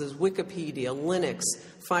products such as Wikipedia, Linux,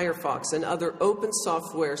 Firefox, and other open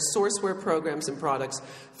software, sourceware programs and products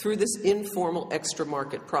through this informal extra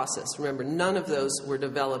market process. Remember, none of those were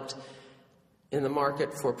developed in the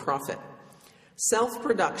market for profit.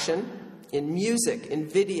 Self-production in music, in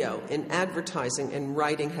video, in advertising, and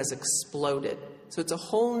writing has exploded. So it's a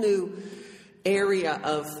whole new area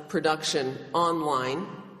of production online.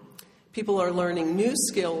 People are learning new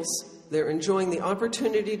skills, they're enjoying the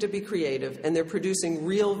opportunity to be creative, and they're producing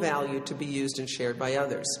real value to be used and shared by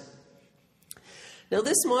others. Now,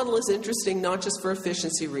 this model is interesting not just for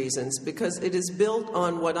efficiency reasons, because it is built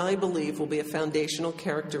on what I believe will be a foundational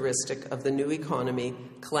characteristic of the new economy: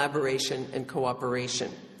 collaboration and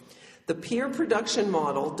cooperation. The peer production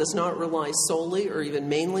model does not rely solely or even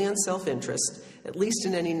mainly on self-interest, at least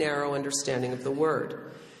in any narrow understanding of the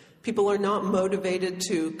word. People are not motivated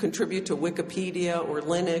to contribute to Wikipedia or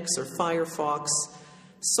Linux or Firefox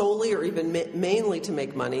solely or even mainly to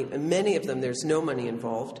make money, and many of them there's no money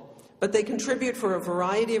involved. But they contribute for a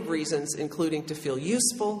variety of reasons, including to feel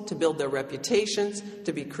useful, to build their reputations,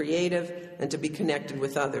 to be creative, and to be connected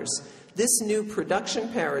with others. This new production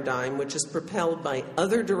paradigm, which is propelled by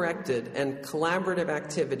other-directed and collaborative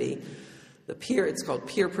activity, it's called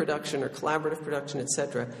peer production or collaborative production,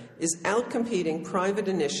 etc., is outcompeting private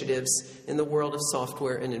initiatives in the world of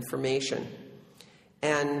software and information.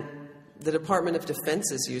 And the Department of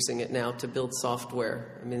Defense is using it now to build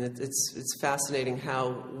software. I mean, it's fascinating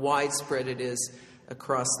how widespread it is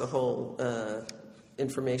across the whole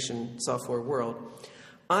information software world.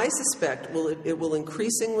 I suspect it will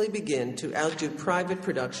increasingly begin to outdo private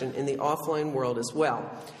production in the offline world as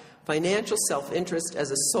well. Financial self-interest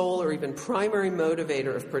as a sole or even primary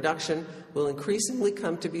motivator of production will increasingly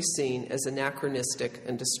come to be seen as anachronistic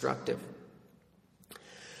and destructive.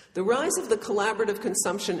 The rise of the collaborative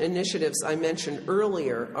consumption initiatives I mentioned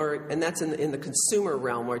earlier and that's in the consumer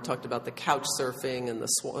realm, where I talked about the couch surfing and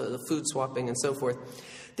the food swapping and so forth.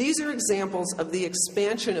 These are examples of the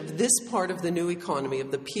expansion of this part of the new economy,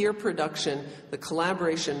 of the peer production, the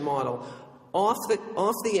collaboration model, off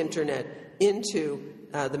the internet into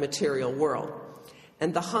the material world.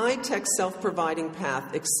 And the high-tech self-providing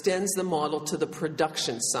path extends the model to the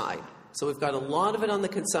production side. So we've got a lot of it on the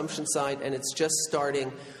consumption side, and it's just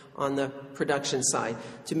starting on the production side,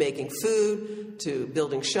 to making food, to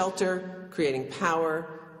building shelter, creating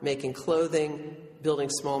power, making clothing, building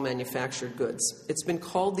small manufactured goods. It's been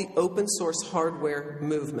called the open source hardware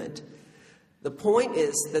movement. The point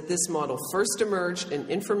is that this model first emerged in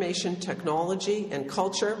information technology and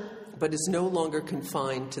culture, but is no longer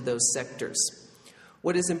confined to those sectors.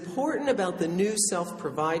 What is important about the new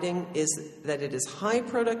self-providing is that it is high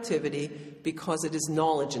productivity because it is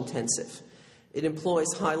knowledge intensive. It employs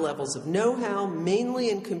high levels of know-how, mainly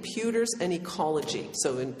in computers and ecology.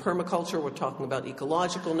 So in permaculture, we're talking about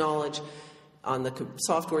ecological knowledge. On the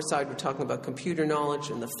software side, we're talking about computer knowledge.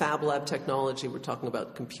 In the Fab Lab technology, we're talking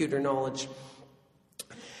about computer knowledge.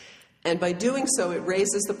 And by doing so, it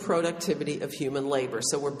raises the productivity of human labor.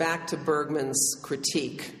 So we're back to Bergman's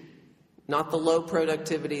critique. Not the low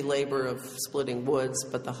productivity labor of splitting woods,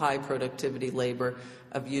 but the high productivity labor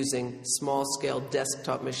of using small-scale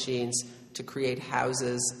desktop machines to create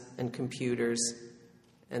houses and computers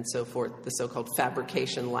and so forth, the so-called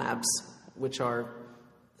fabrication labs, which are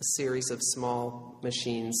a series of small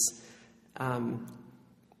machines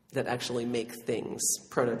that actually make things,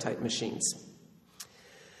 prototype machines.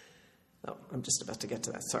 Oh, I'm just about to get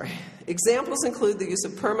to that, sorry. Examples include the use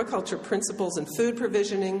of permaculture principles in food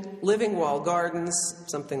provisioning, living wall gardens,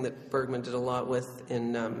 something that Bergman did a lot with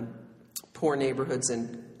in poor neighborhoods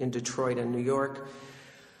in Detroit and New York.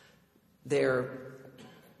 They're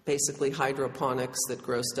basically hydroponics that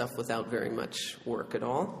grow stuff without very much work at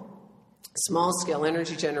all. Small-scale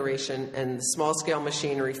energy generation and small-scale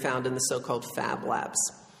machinery found in the so-called Fab Labs.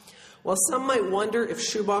 While some might wonder if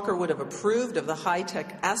Schumacher would have approved of the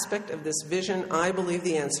high-tech aspect of this vision, I believe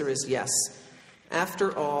the answer is yes.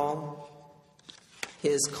 After all,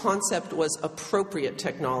 his concept was appropriate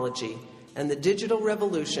technology, and the digital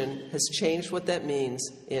revolution has changed what that means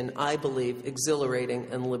in, I believe, exhilarating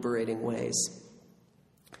and liberating ways.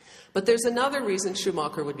 But there's another reason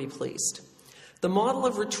Schumacher would be pleased. The model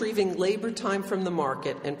of retrieving labor time from the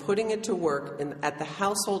market and putting it to work at the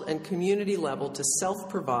household and community level to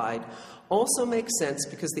self-provide also makes sense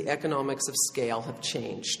because the economics of scale have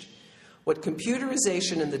changed. What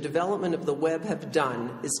computerization and the development of the web have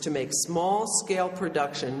done is to make small-scale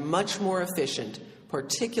production much more efficient,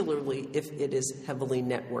 particularly if it is heavily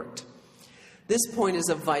networked. This point is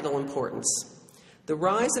of vital importance. The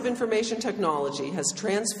rise of information technology has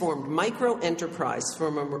transformed micro-enterprise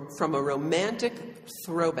from a romantic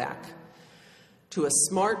throwback to a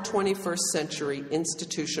smart 21st century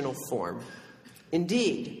institutional form.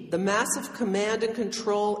 Indeed, the massive command and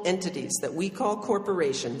control entities that we call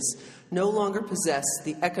corporations no longer possess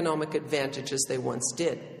the economic advantages they once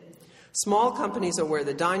did. Small companies are where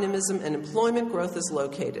the dynamism and employment growth is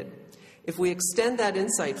located. If we extend that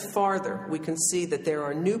insight farther, we can see that there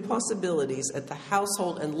are new possibilities at the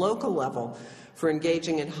household and local level for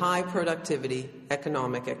engaging in high productivity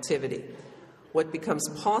economic activity. What becomes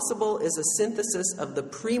possible is a synthesis of the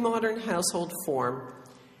pre-modern household form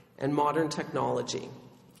and modern technology.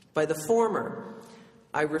 By the former,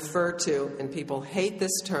 I refer to, and people hate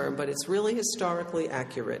this term, but it's really historically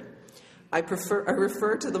accurate, I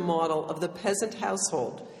refer to the model of the peasant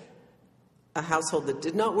household, a household that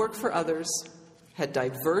did not work for others, had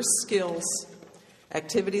diverse skills,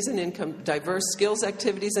 activities, and income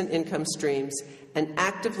streams, and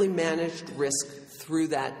actively managed risk through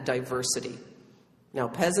that diversity. Now,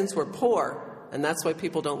 peasants were poor, and that's why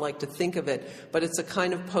people don't like to think of it, but it's a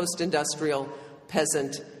kind of post-industrial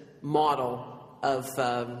peasant model of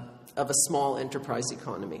a small enterprise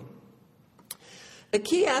economy. A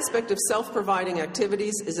key aspect of self-providing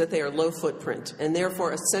activities is that they are low footprint and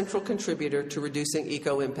therefore a central contributor to reducing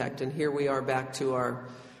eco-impact. And here we are back to our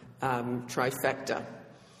trifecta.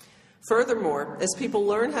 Furthermore, as people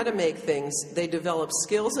learn how to make things, they develop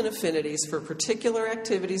skills and affinities for particular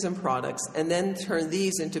activities and products and then turn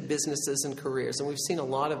these into businesses and careers. And we've seen a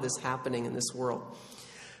lot of this happening in this world.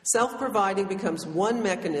 Self-providing becomes one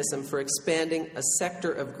mechanism for expanding a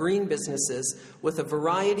sector of green businesses with a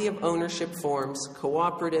variety of ownership forms,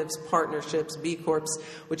 cooperatives, partnerships, B Corps,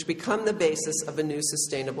 which become the basis of a new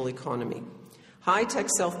sustainable economy. High-tech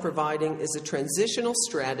self-providing is a transitional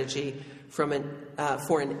strategy for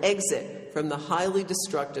an exit from the highly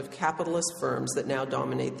destructive capitalist firms that now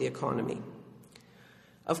dominate the economy.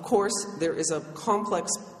 Of course, this is a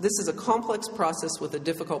complex process with a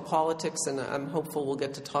difficult politics, and I'm hopeful we'll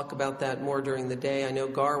get to talk about that more during the day. I know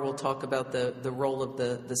Gar will talk about the role of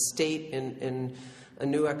the state in a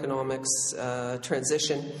new economics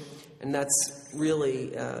transition, and that's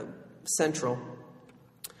really central.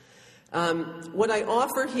 What I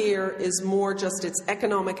offer here is more just its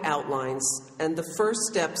economic outlines and the first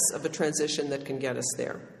steps of a transition that can get us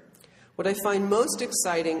there. What I find most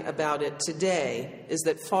exciting about it today is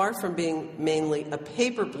that far from being mainly a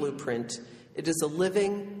paper blueprint, it is a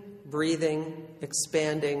living, breathing,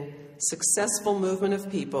 expanding, successful movement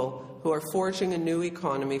of people who are forging a new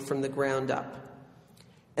economy from the ground up.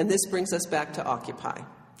 And this brings us back to Occupy,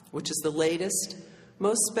 which is the latest,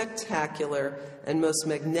 most spectacular, and most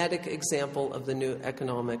magnetic example of the new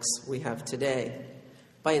economics we have today.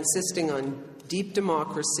 By insisting on deep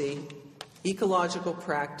democracy, ecological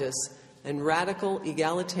practice, and radical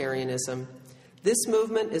egalitarianism, this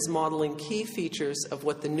movement is modeling key features of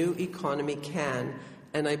what the new economy can,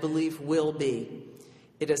 and I believe will be.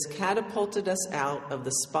 It has catapulted us out of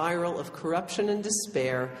the spiral of corruption and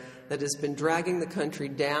despair that has been dragging the country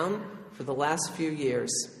down for the last few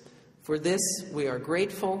years. For this, we are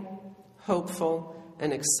grateful, hopeful,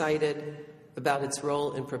 and excited about its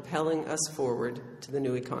role in propelling us forward to the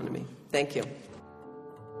new economy. Thank you.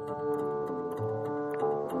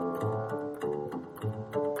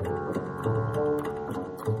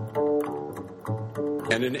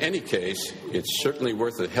 And in any case, it's certainly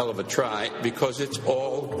worth a hell of a try because it's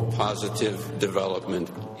all positive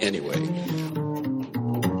development anyway.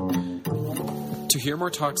 To hear more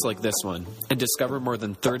talks like this one and discover more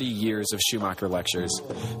than 30 years of Schumacher lectures,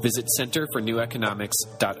 visit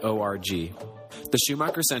centerforneweconomics.org. The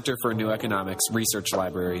Schumacher Center for New Economics Research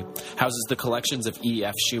Library houses the collections of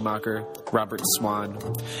E.F. Schumacher, Robert Swan,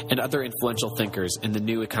 and other influential thinkers in the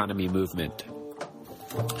new economy movement.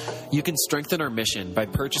 You can strengthen our mission by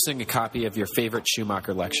purchasing a copy of your favorite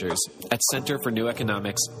Schumacher lectures at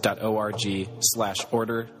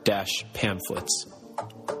centerforneweconomics.org/order-pamphlets.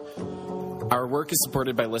 Our work is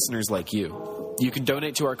supported by listeners like you. You can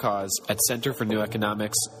donate to our cause at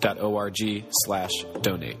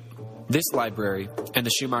centerforneweconomics.org/donate. This library and the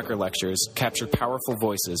Schumacher lectures capture powerful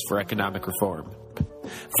voices for economic reform.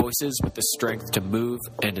 Voices with the strength to move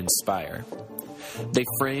and inspire. They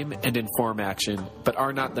frame and inform action, but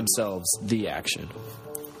are not themselves the action.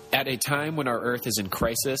 At a time when our Earth is in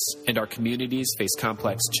crisis and our communities face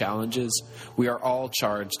complex challenges, we are all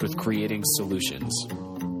charged with creating solutions.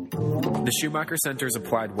 The Schumacher Center's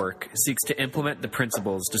applied work seeks to implement the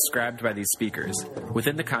principles described by these speakers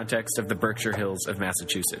within the context of the Berkshire Hills of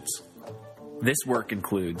Massachusetts. This work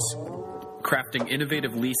includes crafting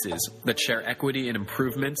innovative leases that share equity and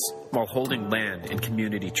improvements while holding land in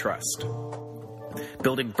community trust.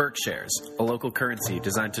 Building Berkshares, a local currency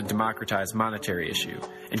designed to democratize monetary issue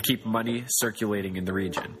and keep money circulating in the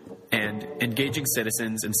region. And engaging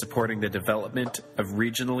citizens in supporting the development of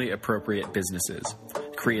regionally appropriate businesses,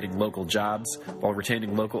 creating local jobs while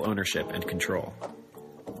retaining local ownership and control.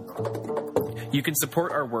 You can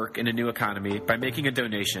support our work in a new economy by making a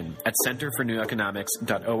donation at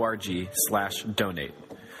centerforneweconomics.org/donate.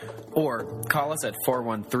 Or call us at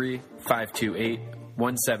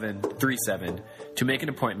 413-528-1737 to make an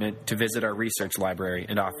appointment to visit our research library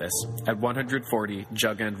and office at 140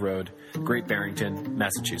 Jug End Road, Great Barrington,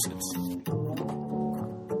 Massachusetts.